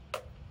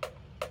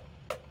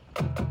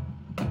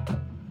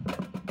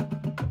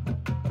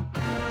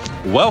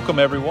Welcome,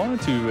 everyone,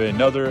 to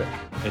another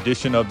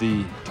edition of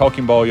the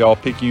Talking Ball Y'all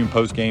Picayune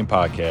Postgame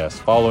Podcast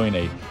following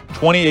a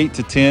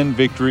 28-10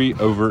 victory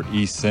over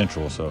East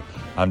Central. So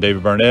I'm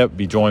David Burnett,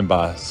 be joined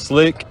by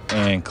Slick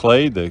and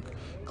Clay,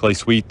 Clay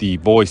Sweet, the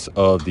voice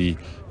of the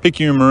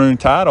Picayune Maroon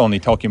Tide on the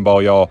Talking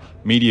Ball Y'all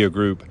Media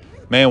Group.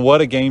 Man,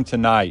 what a game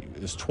tonight.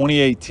 It was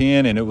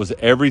 28-10, and it was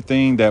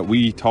everything that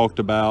we talked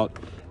about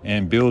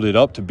and build it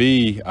up to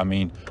be. I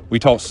mean, we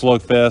talked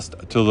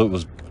slugfest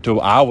till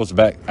I was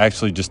back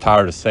actually just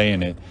tired of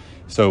saying it.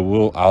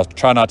 So I'll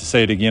try not to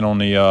say it again on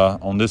the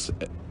on this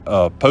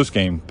post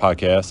game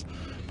podcast.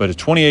 But a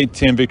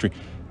 28-10 victory.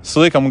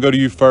 Slick, I'm gonna go to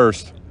you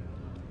first.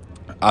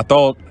 I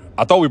thought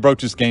we broke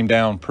this game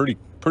down pretty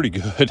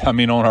good. I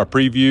mean, on our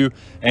preview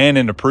and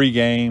in the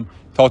pregame,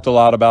 talked a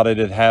lot about it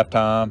at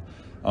halftime.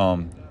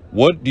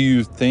 What do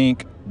you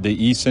think the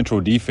East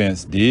Central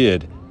defense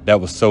did that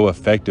was so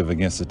effective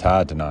against the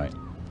Tide tonight?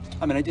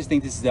 I mean, I just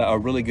think this is a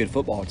really good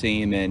football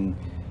team, and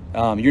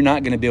you're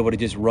not going to be able to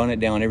just run it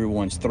down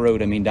everyone's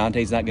throat. I mean,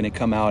 Dante's not going to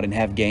come out and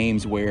have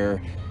games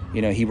where,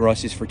 you know, he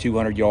rushes for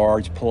 200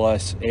 yards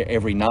plus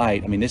every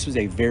night. I mean, this was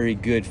a very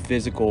good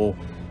physical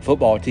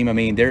football team. I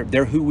mean,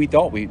 they're who we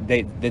thought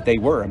that they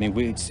were. I mean,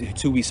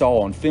 it's who we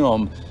saw on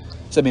film.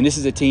 So, I mean, this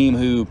is a team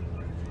who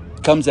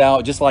comes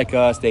out just like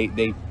us. They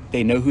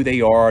know who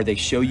they are. They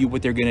show you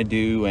what they're going to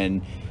do,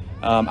 and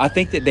I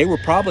think that they were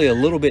probably a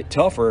little bit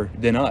tougher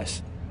than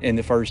us in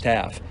the first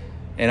half.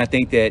 And I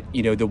think that,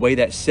 you know, the way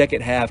that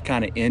second half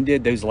kind of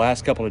ended, those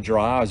last couple of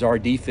drives, our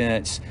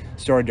defense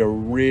started to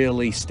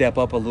really step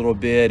up a little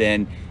bit.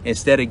 And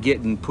instead of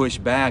getting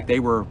pushed back, they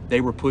were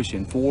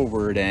pushing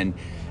forward. And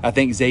I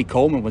think Zay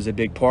Coleman was a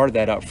big part of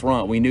that up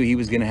front. We knew he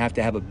was going to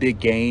have a big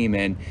game.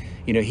 And,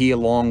 you know, he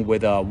along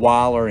with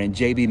Weiler and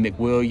J.B.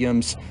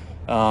 McWilliams,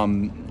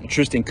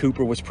 Tristan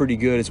Cooper was pretty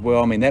good as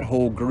well. I mean, that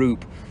whole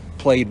group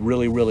played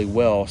really, really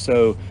well.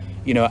 So,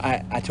 you know,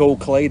 I told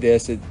Clay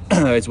this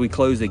as we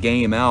closed the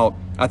game out.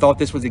 I thought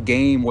this was a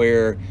game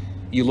where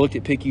you looked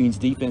at Picayune's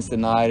defense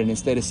tonight, and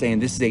instead of saying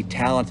this is a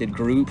talented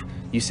group,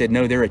 you said,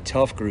 no, they're a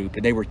tough group,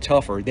 and they were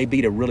tougher. They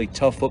beat a really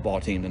tough football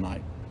team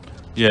tonight.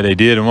 Yeah, they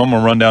did. And I'm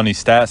going to run down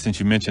these stats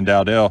since you mentioned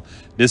Dowdell.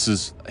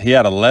 He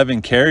had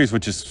 11 carries,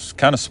 which is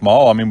kind of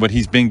small. I mean, but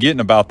he's been getting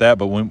about that.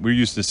 But when we're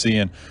used to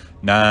seeing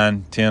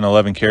 9, 10,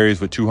 11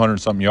 carries with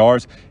 200-something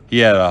yards, he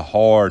had a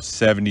hard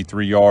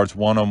 73 yards.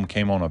 One of them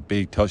came on a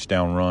big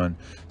touchdown run.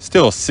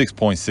 Still a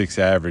 6.6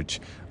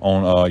 average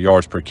on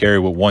yards per carry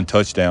with one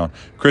touchdown.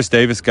 Chris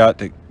Davis got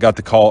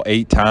the call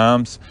 8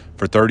 times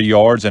for 30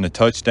 yards and a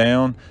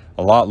touchdown.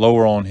 A lot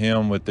lower on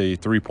him with a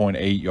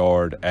 3.8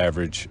 yard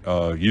average,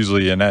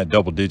 usually in that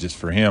double digits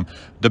for him.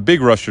 The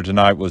big rusher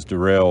tonight was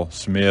Darrell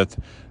Smith.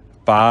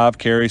 5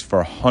 carries for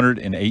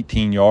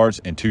 118 yards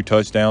and 2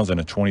 touchdowns and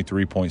a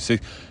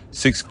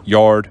 23.6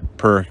 yard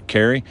per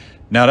carry.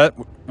 Now that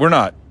we're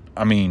not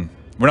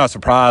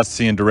surprised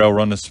seeing Darrell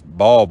run this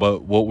ball,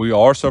 but what we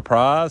are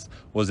surprised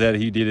was that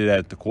he did it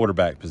at the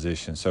quarterback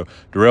position. So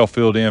Darrell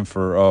filled in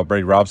for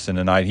Brady Robinson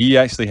tonight. He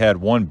actually had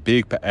one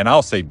big, and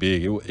I'll say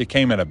big, it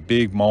came at a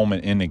big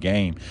moment in the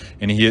game,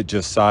 and he hit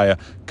Josiah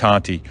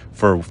Conti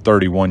for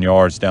 31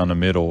 yards down the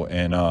middle,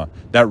 and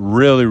that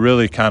really,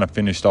 really kind of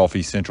finished off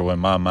East Central in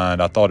my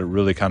mind. I thought it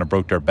really kind of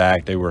broke their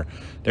back. They were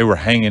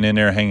hanging in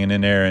there,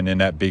 and then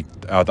that big,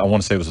 I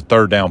want to say it was a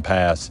third down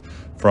pass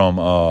from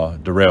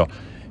Darrell.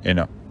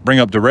 And bring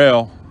up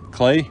Darrell.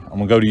 Clay, I'm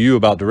going to go to you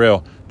about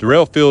Darrell.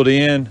 Darrell filled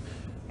in.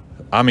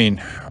 I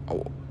mean,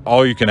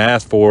 all you can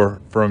ask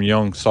for from a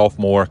young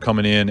sophomore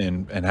coming in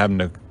and having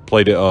to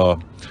play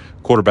the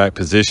quarterback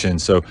position.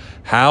 So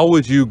how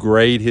would you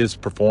grade his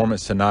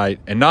performance tonight?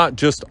 And not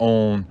just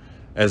on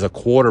as a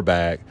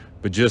quarterback,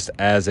 but just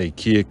as a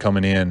kid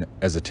coming in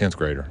as a 10th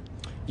grader.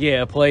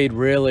 Yeah, played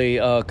really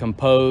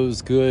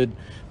composed, good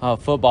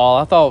football.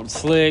 I thought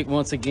Slick,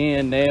 once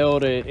again,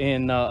 nailed it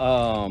in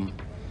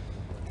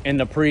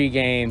the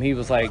pregame. He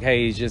was like,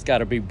 hey, he's just got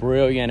to be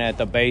brilliant at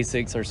the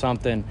basics or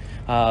something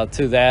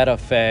to that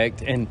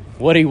effect. And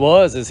what he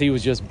was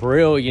just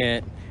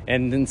brilliant.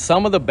 And then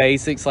some of the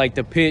basics, like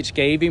the pitch,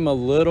 gave him a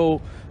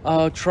little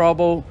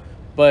trouble.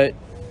 But,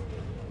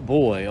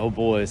 boy, oh,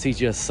 boy, is he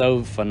just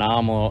so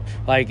phenomenal.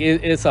 Like,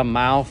 it's a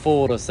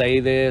mouthful to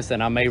say this,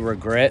 and I may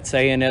regret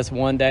saying this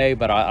one day,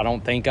 but I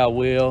don't think I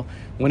will.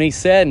 When he's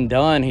said and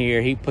done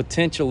here, he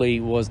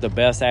potentially was the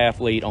best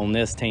athlete on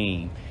this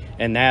team.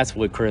 And that's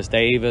with Chris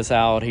Davis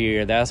out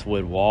here. That's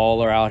with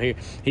Waller out here.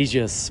 He's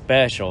just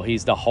special.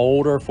 He's the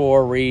holder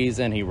for a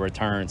reason. He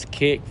returns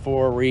kick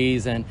for a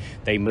reason.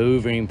 They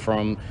move him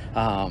from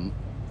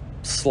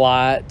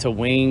slot to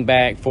wing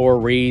back for a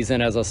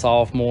reason as a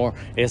sophomore.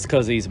 It's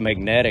because he's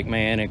magnetic,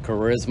 man, and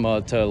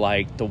charisma to,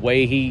 like, the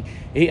way he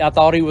I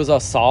thought he was a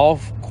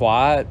soft,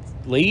 quiet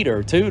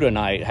leader, too,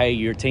 tonight. Hey,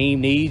 your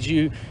team needs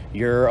you.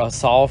 You're a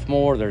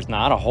sophomore. There's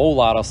not a whole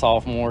lot of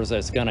sophomores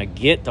that's going to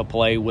get to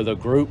play with a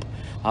group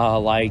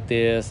like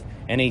this,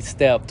 and he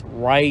stepped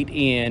right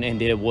in and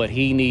did what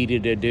he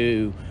needed to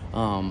do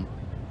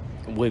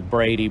with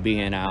Brady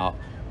being out.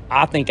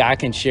 I think I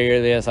can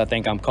share this. I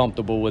think I'm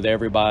comfortable with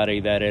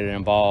everybody that it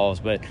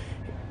involves, but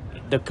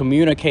the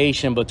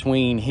communication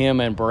between him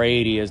and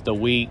Brady as the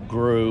week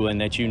grew, and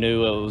that you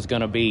knew it was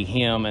going to be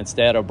him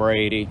instead of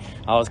Brady.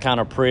 I was kind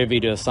of privy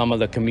to some of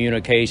the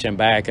communication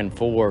back and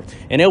forth,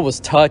 and it was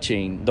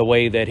touching the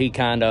way that he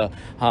kind of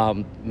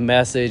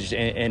messaged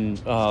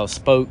and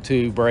spoke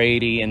to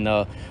Brady, and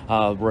the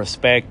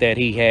respect that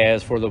he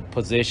has for the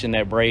position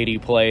that Brady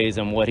plays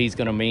and what he's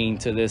going to mean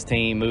to this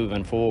team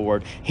moving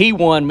forward. He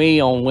won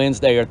me on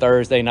Wednesday or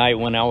Thursday night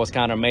when I was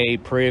kind of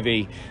made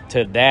privy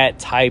to that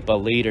type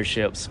of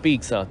leadership.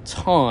 Speaks a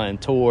ton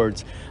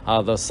towards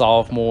the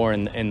sophomore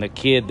and the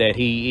kid that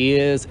he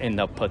is and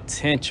the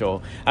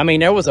potential. I mean,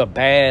 there was a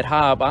bad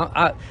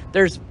hop.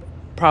 There's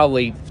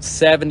probably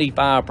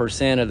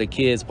 75% of the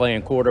kids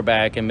playing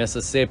quarterback in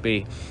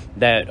Mississippi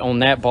that on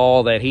that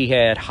ball that he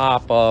had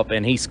hop up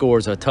and he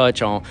scores a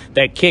touch on,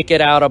 that kick it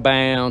out of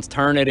bounds,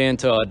 turn it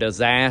into a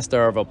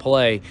disaster of a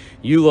play.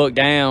 You look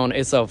down,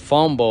 it's a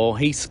fumble.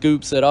 He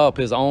scoops it up,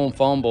 his own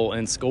fumble,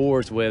 and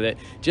scores with it.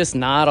 Just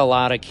not a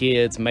lot of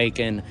kids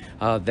making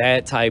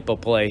that type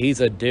of play.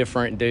 He's a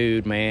different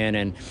dude, man.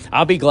 And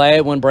I'll be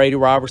glad when Brady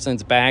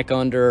Robertson's back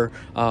under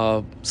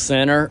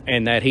center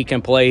and that he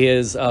can play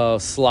his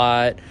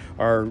slot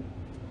or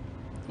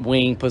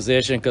wing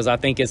position, because I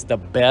think it's the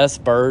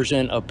best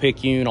version of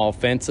Picayune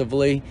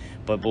offensively.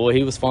 But boy,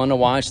 he was fun to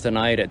watch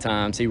tonight at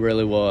times. He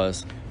really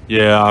was.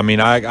 Yeah, I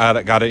mean, I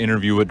got an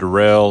interview with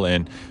Darrell,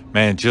 and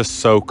man, just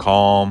so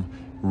calm.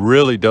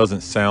 Really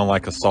doesn't sound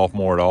like a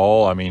sophomore at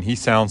all. I mean, he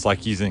sounds like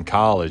he's in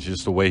college,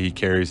 just the way he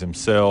carries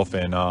himself,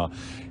 and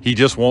he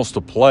just wants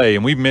to play.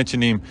 And we've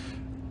mentioned him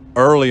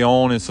early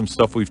on in some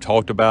stuff we've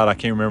talked about. I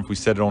can't remember if we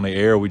said it on the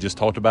air. We just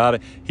talked about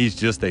it. He's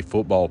just a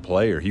football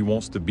player. He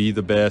wants to be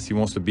the best. He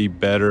wants to be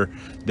better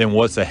than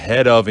what's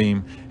ahead of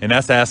him, and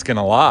that's asking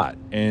a lot.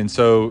 And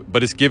so,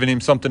 but it's giving him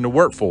something to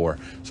work for.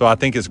 So I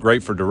think it's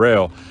great for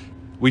Darrell.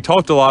 We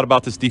talked a lot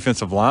about this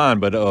defensive line,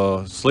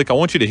 but Slick, I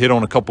want you to hit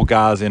on a couple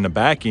guys in the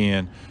back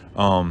end.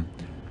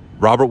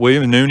 Robert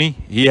Williams, Nooney,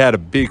 he had a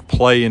big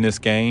play in this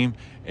game,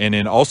 and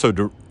then also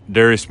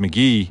Darius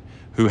McGee,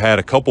 who had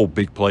a couple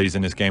big plays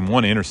in this game.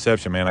 One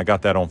interception, man, I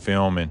got that on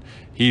film, and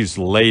he's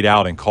laid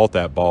out and caught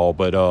that ball.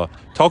 But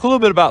talk a little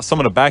bit about some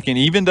of the back end.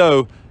 Even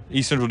though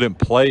East Central didn't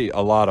play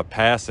a lot of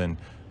passing,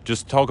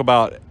 just talk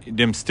about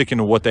them sticking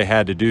to what they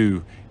had to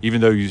do,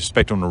 even though you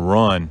expect them to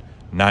run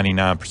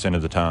 99%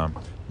 of the time.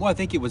 Well, I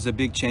think it was a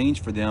big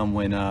change for them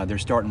when their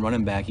starting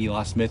running back,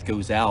 Eli Smith,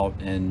 goes out.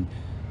 And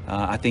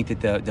I think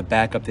that the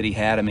backup that he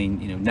had, I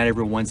mean, you know, not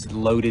everyone's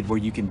loaded where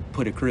you can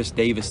put a Chris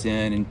Davis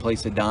in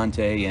place of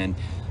Dante. And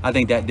I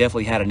think that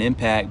definitely had an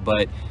impact.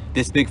 But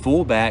this big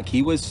fullback,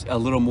 he was a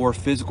little more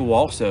physical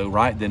also,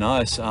 right, than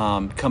us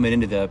coming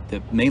into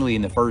the mainly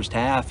in the first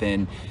half.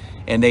 And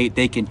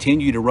they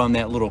continue to run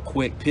that little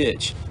quick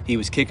pitch. He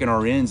was kicking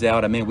our ends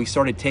out. I mean, we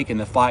started taking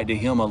the fight to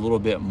him a little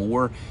bit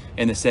more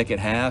in the second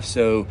half.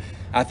 So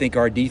I think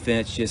our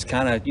defense just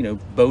kind of, you know,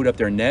 bowed up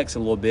their necks a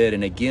little bit,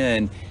 and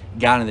again,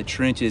 got in the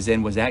trenches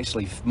and was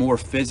actually more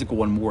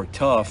physical and more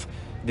tough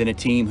than a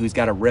team who's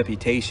got a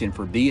reputation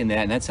for being that.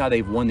 And that's how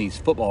they've won these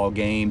football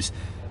games.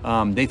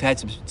 They've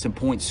had some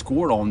points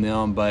scored on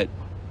them, but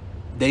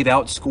they've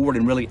outscored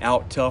and really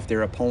out-toughed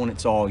their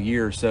opponents all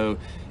year. So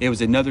it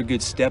was another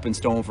good stepping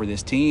stone for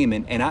this team.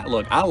 And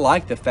I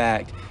like the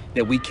fact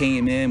that we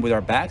came in with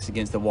our backs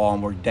against the wall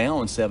and we're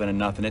down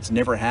 7-0. It's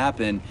never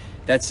happened.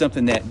 That's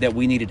something that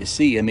we needed to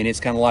see. I mean, it's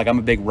kind of like, I'm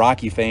a big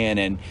Rocky fan,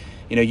 and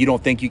you know, you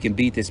don't think you can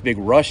beat this big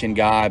Russian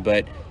guy,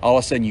 but all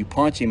of a sudden you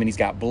punch him and he's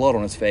got blood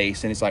on his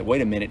face, and it's like,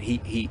 wait a minute,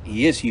 he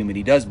is human.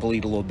 He does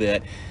bleed a little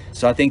bit.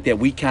 So I think that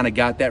we kind of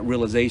got that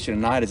realization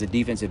tonight as a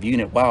defensive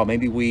unit. Wow,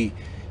 maybe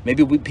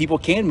people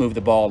can move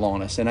the ball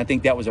on us, and I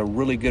think that was a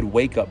really good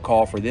wake-up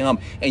call for them.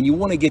 And you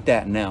want to get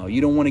that now.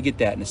 You don't want to get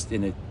that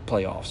in the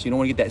playoffs. You don't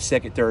want to get that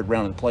second, third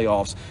round of the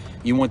playoffs.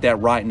 You want that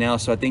right now.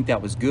 So I think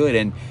that was good.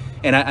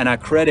 And I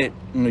credit,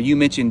 you know, you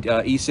mentioned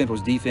East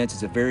Central's defense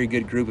is a very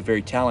good group, a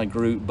very talented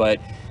group, but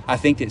I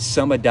think that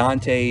some of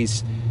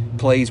Dante's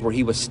plays where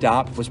he was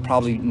stopped was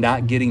probably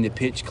not getting the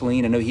pitch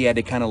clean. I know he had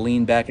to kind of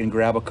lean back and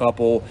grab a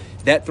couple.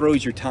 That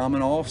throws your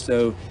timing off.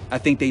 So I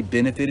think they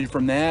benefited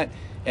from that.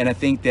 And I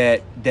think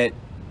that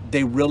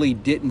they really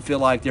didn't feel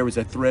like there was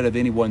a threat of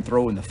anyone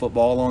throwing the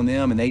football on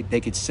them, and they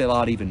could sell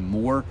out even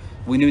more.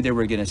 We knew they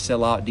were going to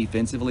sell out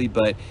defensively,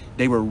 but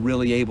they were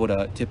really able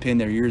to pin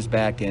their ears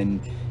back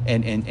and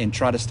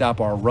try to stop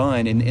our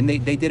run. And they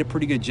did a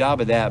pretty good job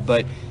of that.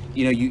 But,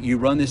 you know, you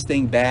run this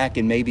thing back,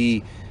 and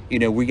maybe, you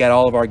know, we got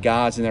all of our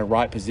guys in their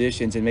right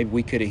positions, and maybe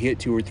we could have hit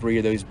 2 or 3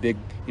 of those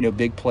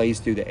big plays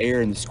through the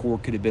air, and the score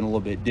could have been a little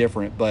bit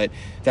different. But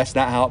that's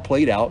not how it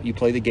played out. You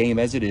play the game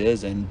as it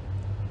is, and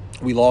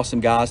we lost some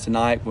guys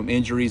tonight from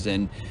injuries,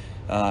 and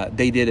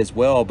they did as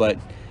well. But,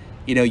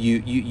 you know,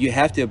 you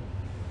have to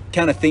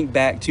kind of think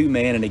back too,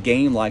 man, in a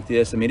game like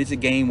this. I mean, it's a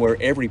game where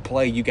every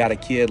play you got a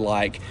kid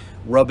like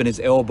rubbing his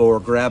elbow or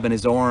grabbing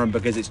his arm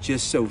because it's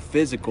just so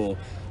physical.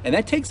 And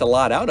that takes a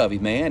lot out of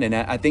him, man. And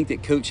I think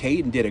that Coach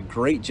Hayden did a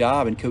great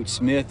job, and Coach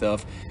Smith,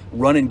 of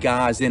running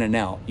guys in and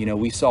out. You know,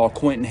 we saw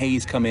Quentin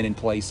Hayes come in and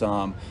play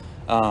some.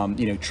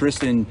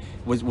 Tristan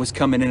was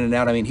coming in and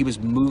out. I mean, he was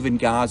moving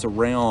guys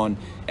around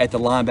at the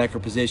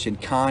linebacker position.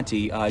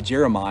 Conti,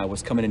 Jeremiah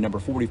was coming in number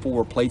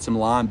 44, played some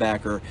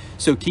linebacker.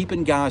 So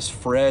keeping guys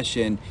fresh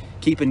and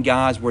keeping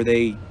guys where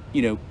they,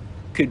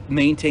 could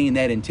maintain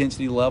that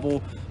intensity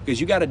level,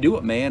 because you got to do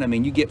it, man. I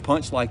mean, you get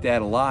punched like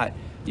that a lot.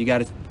 You got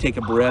to take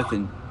a breath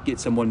and get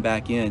someone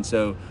back in.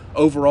 So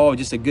overall,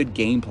 just a good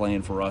game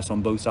plan for us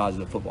on both sides of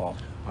the football.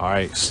 All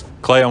right,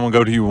 Clay, I'm going to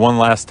go to you one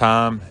last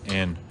time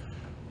and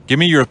give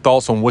me your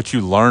thoughts on what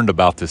you learned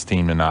about this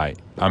team tonight.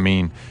 I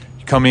mean,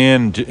 you come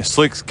in,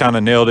 Slick's kind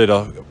of nailed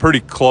it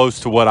pretty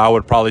close to what I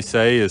would probably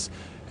say is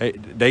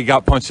they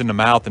got punched in the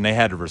mouth and they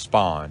had to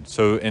respond.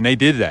 So, and they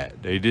did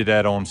that. They did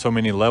that on so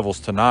many levels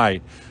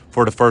tonight.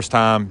 For the first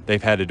time,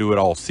 they've had to do it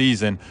all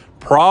season.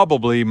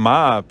 Probably,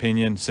 my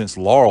opinion, since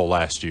Laurel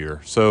last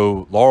year.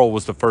 So Laurel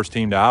was the first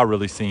team that I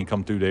really seen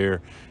come through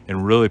there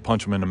and really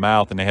punch them in the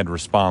mouth, and they had to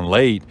respond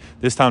late.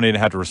 This time they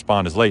didn't have to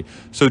respond as late.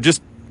 So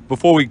just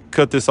before we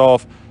cut this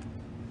off,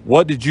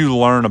 what did you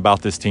learn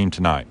about this team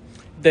tonight?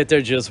 That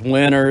they're just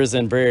winners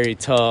and very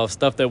tough,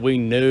 stuff that we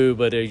knew,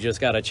 but they just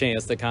got a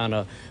chance to kind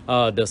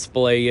of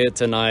display it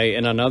tonight.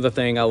 And another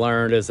thing I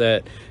learned is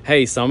that,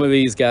 hey, some of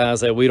these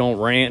guys that we don't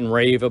rant and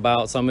rave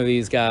about, some of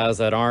these guys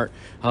that aren't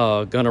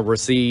going to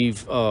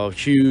receive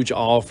huge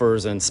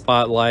offers and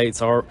spotlights,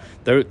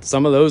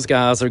 some of those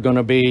guys are going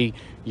to be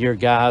your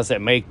guys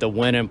that make the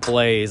winning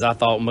plays. I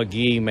thought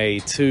McGee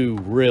made 2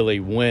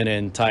 really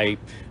winning type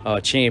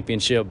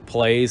championship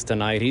plays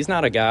tonight. He's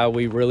not a guy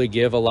we really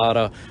give a lot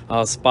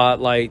of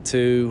spotlight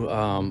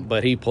to,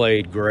 but he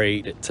played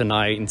great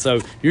tonight. And so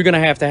you're going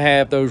to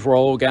have those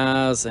role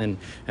guys, and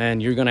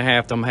you're going to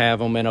have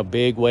them in a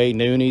big way.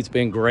 Nooney's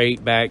been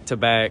great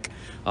back-to-back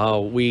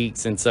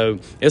weeks, and so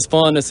it's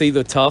fun to see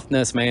the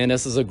toughness, man.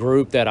 This is a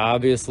group that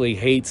obviously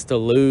hates to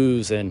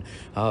lose, and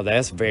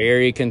that's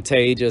very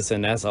contagious,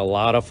 and that's a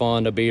lot of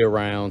fun to be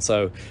around.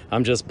 So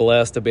I'm just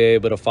blessed to be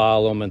able to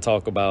follow them and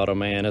talk about them,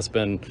 man. It's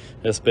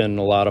been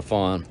a lot of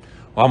fun.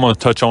 Well, I'm going to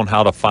touch on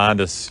how to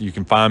find us. You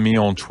can find me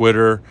on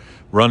Twitter,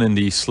 running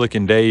the Slick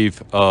and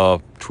Dave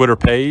Twitter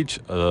page.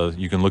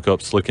 You can look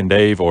up Slick and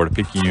Dave or the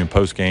Picayune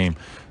Postgame,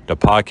 the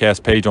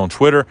podcast page on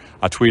Twitter.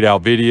 I tweet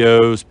out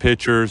videos,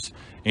 pictures,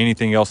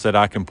 anything else that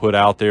I can put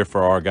out there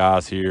for our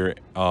guys here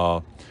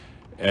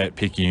at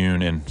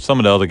Picayune and some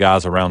of the other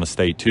guys around the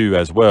state too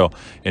as well.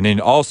 And then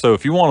also,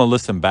 if you want to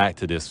listen back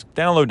to this,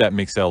 download that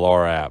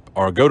MixLR app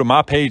or go to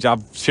my page.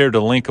 I've shared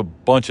the link a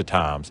bunch of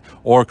times,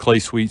 or Clay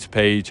Sweet's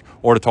page,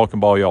 or the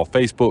Talking Ball Y'all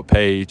Facebook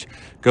page.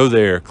 Go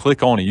there,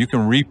 click on it. You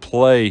can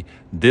replay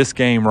this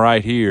game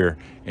right here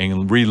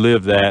and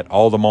relive that,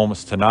 all the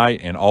moments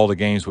tonight and all the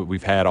games that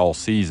we've had all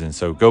season.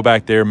 So go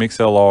back there,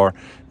 MixLR,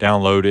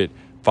 download it,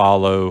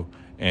 follow,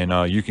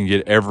 and you can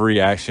get every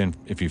action.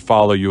 If you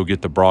follow, you'll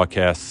get the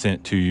broadcast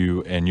sent to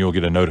you, and you'll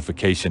get a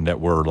notification that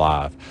we're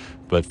live.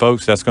 But,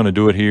 folks, that's going to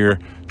do it here.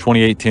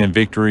 28-10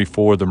 victory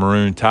for the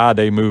Maroon Tide.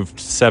 They moved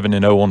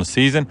 7-0 on the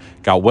season.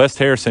 Got West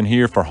Harrison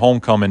here for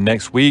homecoming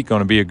next week. Going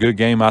to be a good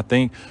game, I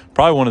think.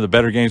 Probably one of the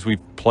better games we've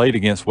played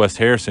against West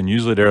Harrison.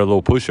 Usually they're a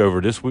little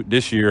pushover.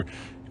 This year,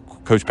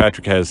 Coach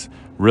Patrick has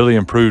really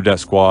improved that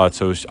squad,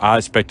 so I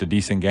expect a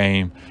decent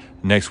game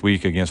next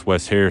week against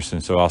West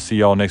Harrison. So I'll see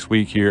y'all next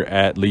week here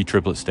at Lee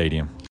Triplett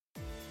Stadium.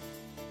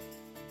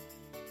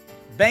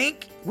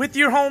 Bank with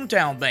your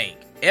hometown bank,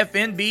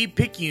 FNB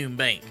Picayune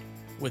Bank.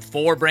 With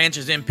 4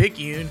 branches in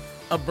Picayune,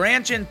 a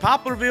branch in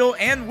Poplarville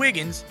and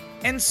Wiggins,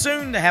 and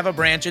soon to have a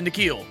branch in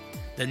DeKeel.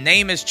 The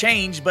name has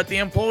changed, but the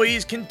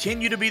employees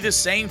continue to be the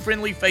same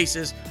friendly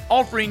faces,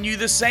 offering you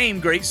the same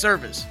great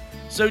service.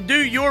 So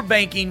do your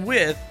banking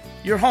with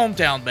your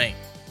hometown bank.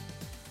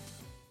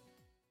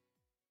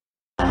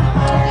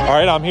 All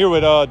right, I'm here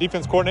with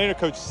defense coordinator,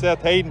 Coach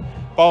Seth Hayden,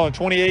 following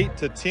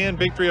 28-10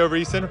 victory over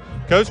East Central.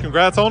 Coach,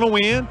 congrats on the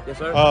win. Yes,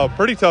 sir.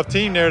 Pretty tough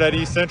team there, that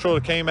East Central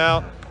that came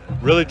out,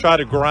 really tried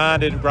to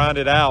grind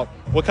it out.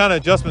 What kind of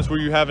adjustments were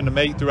you having to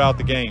make throughout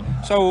the game?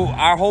 So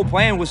our whole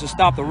plan was to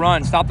stop the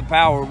run, stop the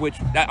power, which,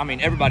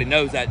 everybody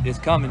knows that is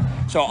coming.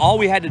 So all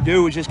we had to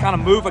do was just kind of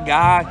move a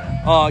guy,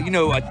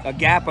 a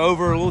gap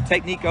over, a little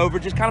technique over,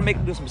 just kind of make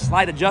some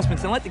slight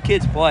adjustments and let the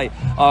kids play.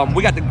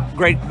 We got the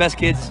best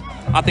kids,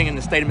 I think, in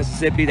the state of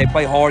Mississippi. They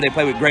play hard, they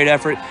play with great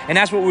effort, and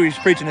that's what we were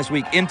preaching this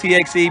week.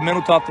 MTXE,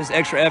 mental toughness,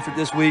 extra effort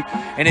this week,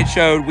 and it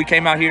showed. We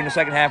came out here in the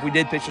second half, we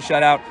did pitch a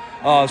shutout.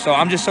 So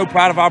I'm just so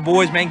proud of our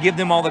boys, man. Give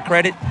them all the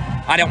credit.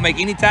 I don't make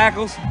any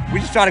tackles.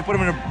 We just try to put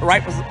them in the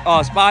right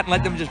spot and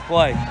let them just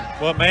play.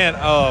 Well, man,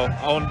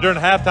 during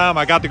halftime,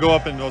 I got to go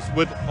up and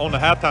on the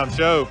halftime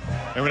show,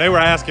 and when they were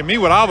asking me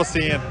what I was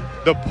seeing,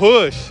 the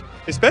push,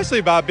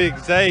 especially by Big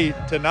Zay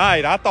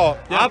tonight, I thought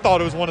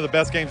it was one of the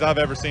best games I've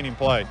ever seen him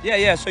play.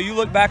 Yeah. So you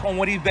look back on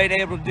what he's been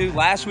able to do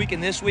last week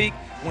and this week.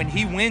 When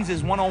he wins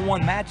his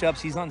one-on-one matchups,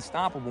 he's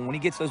unstoppable when he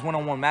gets those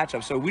one-on-one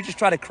matchups. So we just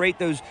try to create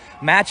those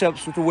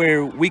matchups to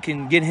where we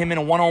can get him in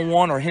a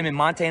one-on-one or him and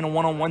Monte in a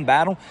one-on-one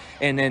battle,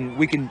 and then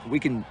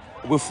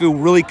we'll feel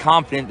really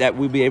confident that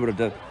we'll be able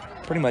to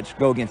pretty much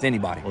go against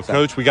anybody. Well,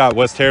 Coach, we got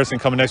West Harrison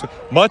coming next week.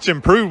 Much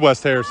improved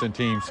West Harrison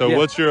team. So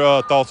what's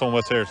your thoughts on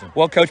West Harrison?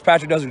 Well, Coach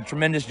Patrick does a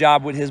tremendous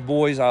job with his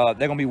boys. They're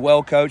going to be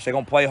well coached. They're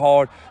going to play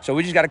hard. So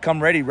we just got to come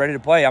ready to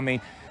play. I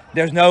mean,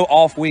 there's no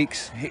off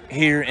weeks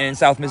here in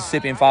South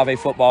Mississippi in 5A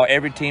football.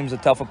 Every team's a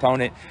tough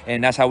opponent,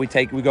 and that's how we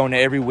go into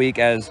every week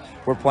as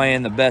we're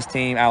playing the best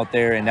team out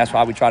there, and that's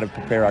why we try to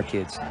prepare our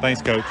kids.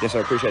 Thanks, Coach. Yes,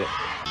 sir. Appreciate it.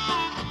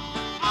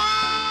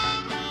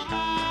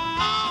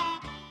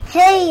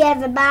 Hey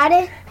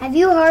everybody, have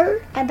you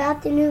heard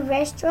about the new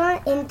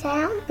restaurant in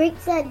town,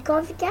 Creekside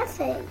Coffee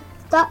Cafe?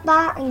 Stop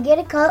by and get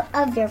a cup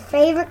of your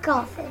favorite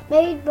coffee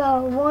made by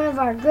one of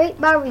our great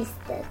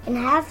baristas and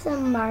have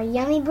some of our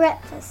yummy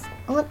breakfast,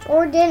 lunch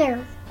or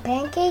dinner.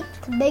 Pancakes,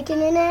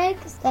 bacon and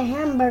eggs, the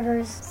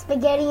hamburgers,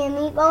 spaghetti and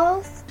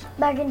meatballs,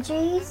 mac and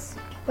cheese,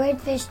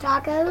 redfish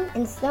tacos,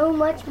 and so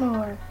much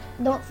more.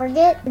 Don't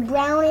forget the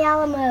brownie a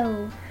la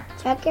mode.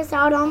 Check us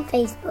out on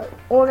Facebook.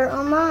 Order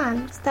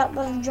online. Stop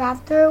by the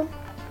drive-thru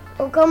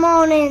or come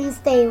on in and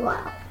stay a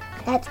while.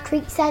 That's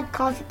Creekside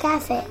Coffee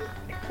Cafe.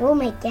 We'll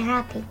make you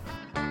happy.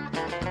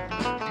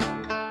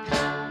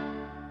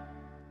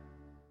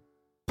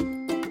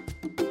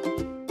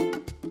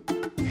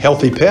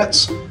 Healthy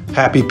pets,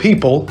 happy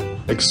people,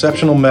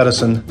 exceptional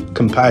medicine,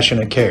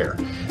 compassionate care.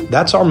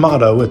 That's our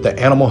motto at the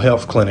Animal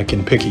Health Clinic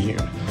in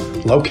Picayune.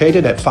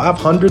 Located at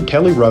 500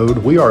 Telly Road,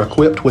 we are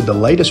equipped with the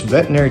latest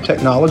veterinary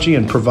technology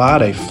and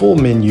provide a full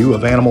menu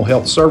of animal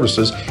health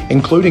services,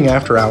 including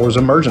after-hours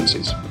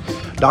emergencies.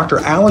 Dr.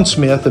 Alan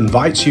Smith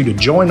invites you to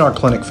join our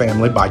clinic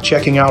family by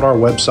checking out our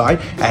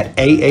website at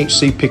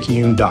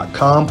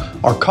ahcpicayune.com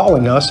or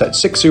calling us at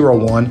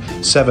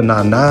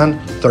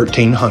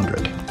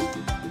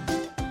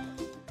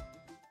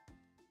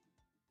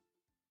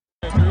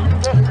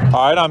 601-799-1300.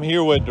 All right, I'm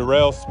here with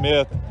Darrell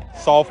Smith,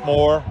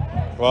 sophomore,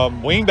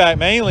 wingback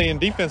mainly and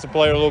defensive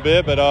player a little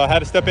bit, but had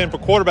to step in for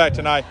quarterback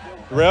tonight.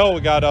 Darrell,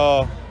 we got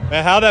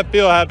man, how'd that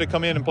feel? Have to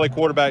come in and play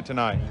quarterback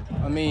tonight?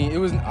 I mean,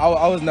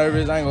 I was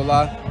nervous. I ain't gonna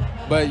lie,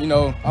 but you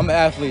know, I'm an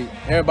athlete.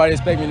 Everybody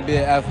expect me to be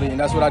an athlete, and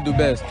that's what I do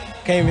best.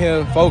 Came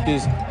here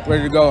focused,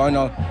 ready to go. You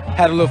know,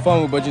 had a little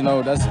fun, but you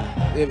know,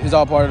 it's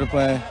all part of the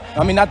plan.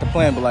 I mean, not the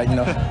plan, but like, you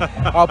know,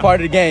 all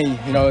part of the game.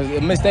 You know,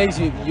 mistakes,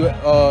 you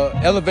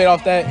elevate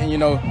off that and, you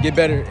know, get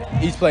better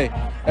each play,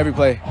 every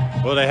play.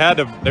 Well, they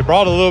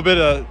brought a little bit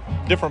of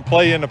different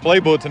play in the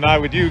playbook tonight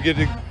with you.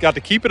 Got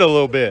to keep it a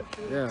little bit.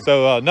 Yeah.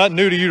 So nothing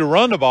new to you to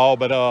run the ball,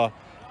 but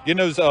getting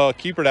those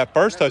keeper that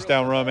first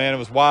touchdown run, man, it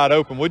was wide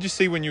open. What'd you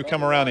see when you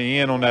come around the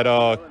end on that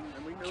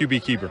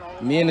QB keeper?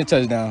 Me and the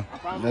touchdown.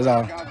 That's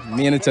all.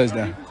 Me and the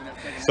touchdown.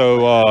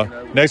 So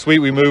next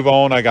week we move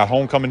on. I got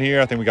homecoming here.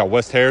 I think we got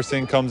West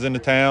Harrison comes into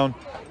town.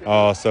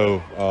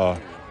 So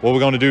what we're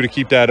going to do to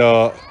keep that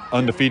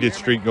undefeated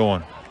streak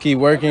going? Keep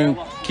working,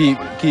 keep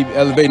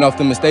elevating off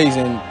the mistakes,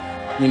 and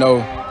you know,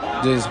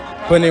 just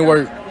putting in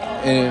work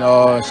and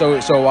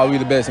show why we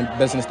the best in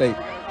the state.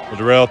 Well,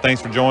 Darrell,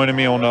 thanks for joining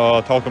me on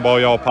Talking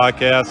Ball Y'all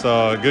podcast.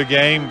 Good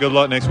game. Good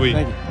luck next week.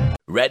 Thank you.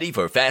 Ready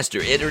for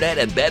faster internet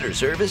and better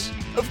service?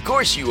 Of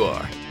course you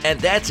are. And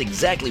that's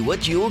exactly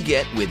what you'll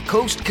get with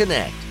Coast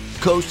Connect.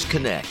 Coast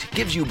Connect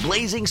gives you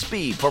blazing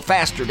speed for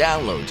faster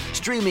downloads,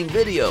 streaming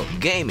video,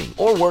 gaming,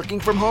 or working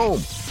from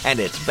home. And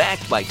it's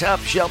backed by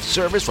top-shelf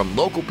service from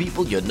local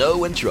people you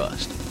know and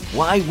trust.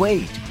 Why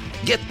wait?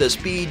 Get the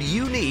speed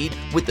you need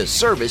with the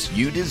service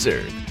you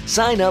deserve.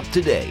 Sign up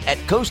today at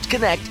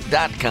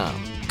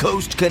coastconnect.com.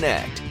 Coast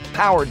Connect,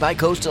 powered by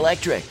Coast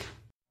Electric.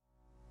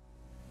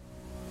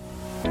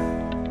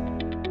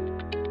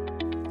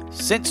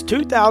 Since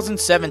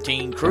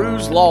 2017,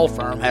 Cruz Law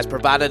Firm has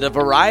provided a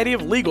variety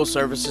of legal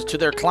services to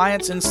their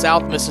clients in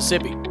South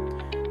Mississippi.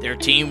 Their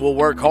team will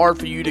work hard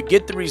for you to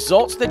get the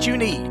results that you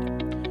need.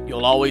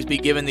 You'll always be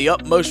given the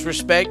utmost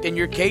respect, and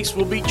your case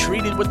will be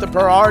treated with the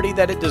priority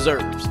that it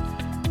deserves.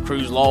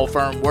 Cruz Law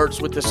Firm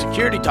works with the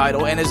security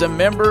title and is a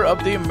member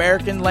of the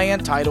American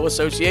Land Title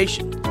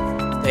Association.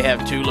 They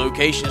have 2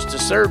 locations to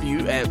serve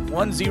you at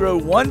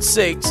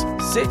 1016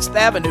 6th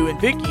Avenue in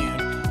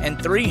Picayune and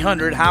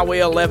 300 Highway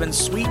 11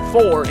 Suite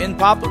 4 in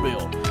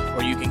Poplarville,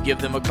 or you can give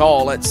them a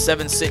call at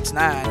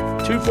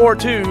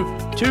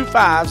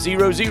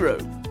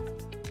 769-242-2500.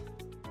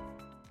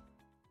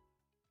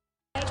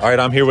 All right,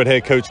 I'm here with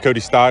head coach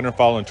Cody Steidner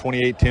following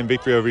 28-10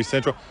 victory over East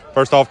Central.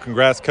 First off,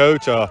 congrats,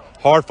 Coach.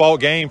 Hard-fought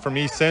game from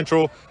East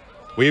Central.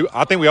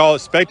 I think we all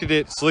expected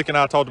it. Slick and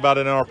I talked about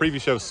it in our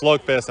previous show,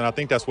 slugfest, and I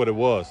think that's what it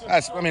was.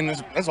 That's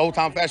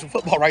old-time fashion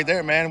football right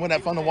there, man. Wasn't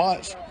that fun to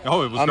watch?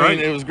 Oh, it was great. I mean,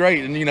 it was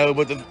great, and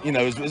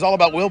it was all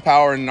about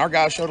willpower, and our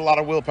guys showed a lot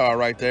of willpower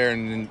right there,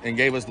 and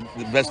gave us the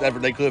best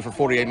effort they could for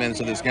 48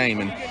 minutes of this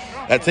game. And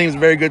that team's a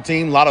very good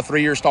team. A lot of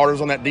 3-year starters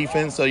on that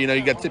defense, so you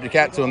got to tip your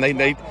cap to them. They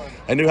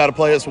knew how to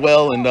play us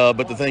well, and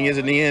but the thing is,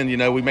 in the end,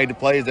 we made the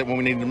plays that when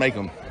we needed to make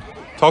them.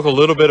 Talk a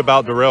little bit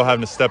about Darrell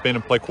having to step in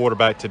and play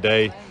quarterback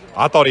today.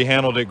 I thought he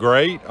handled it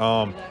great.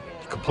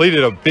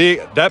 Completed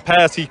that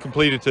pass he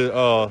completed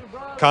to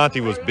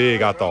Conti was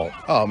big, I thought.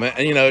 Oh, man,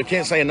 and,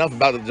 can't say enough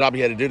about the job he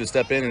had to do to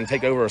step in and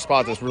take over a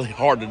spot that's really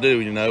hard to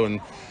do,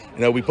 and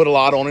you know, we put a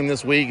lot on him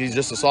this week. He's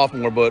just a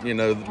sophomore, but, you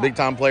know, big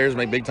time players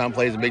make big time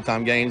plays in big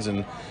time games.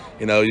 And,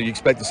 you know, you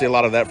expect to see a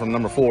lot of that from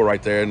number 4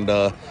 right there. And,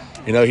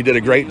 you know, he did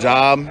a great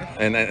job.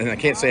 And I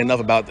can't say enough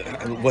about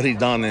what he's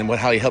done and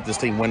how he helped his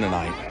team win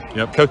tonight.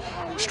 Yep, Coach.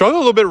 Struggle a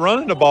little bit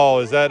running the ball.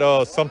 Is that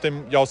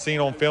something y'all seen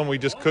on film we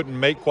just couldn't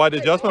make quite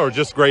adjustment, or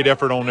just great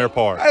effort on their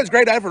part? That was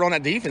great effort on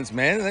that defense,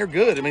 man. They're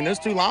good. I mean, those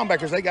 2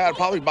 linebackers they got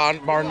probably bar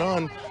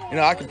none. You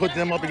know, I could put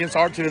them up against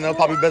our 2, and they're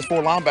probably the best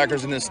 4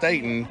 linebackers in this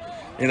state. And,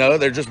 you know,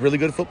 they're just really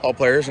good football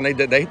players, and they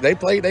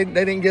played. They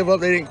didn't give up.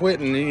 They didn't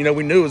quit. And, you know,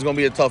 we knew it was going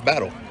to be a tough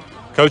battle.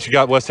 Coach, you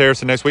got West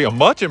Harrison next week. A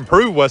much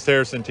improved West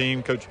Harrison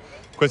team. Coach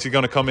Quincy's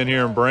going to come in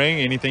here and bring.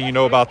 Anything you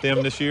know about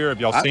them this year?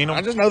 Have y'all seen them?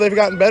 I just know they've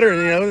gotten better.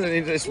 And,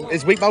 you know,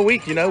 it's week by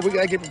week. You know, we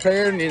got to get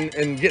prepared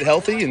and get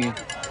healthy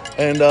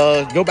and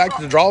go back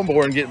to the drawing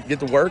board and get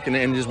to work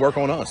and just work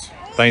on us.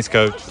 Thanks,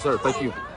 Coach. Yes, sir. Thank you.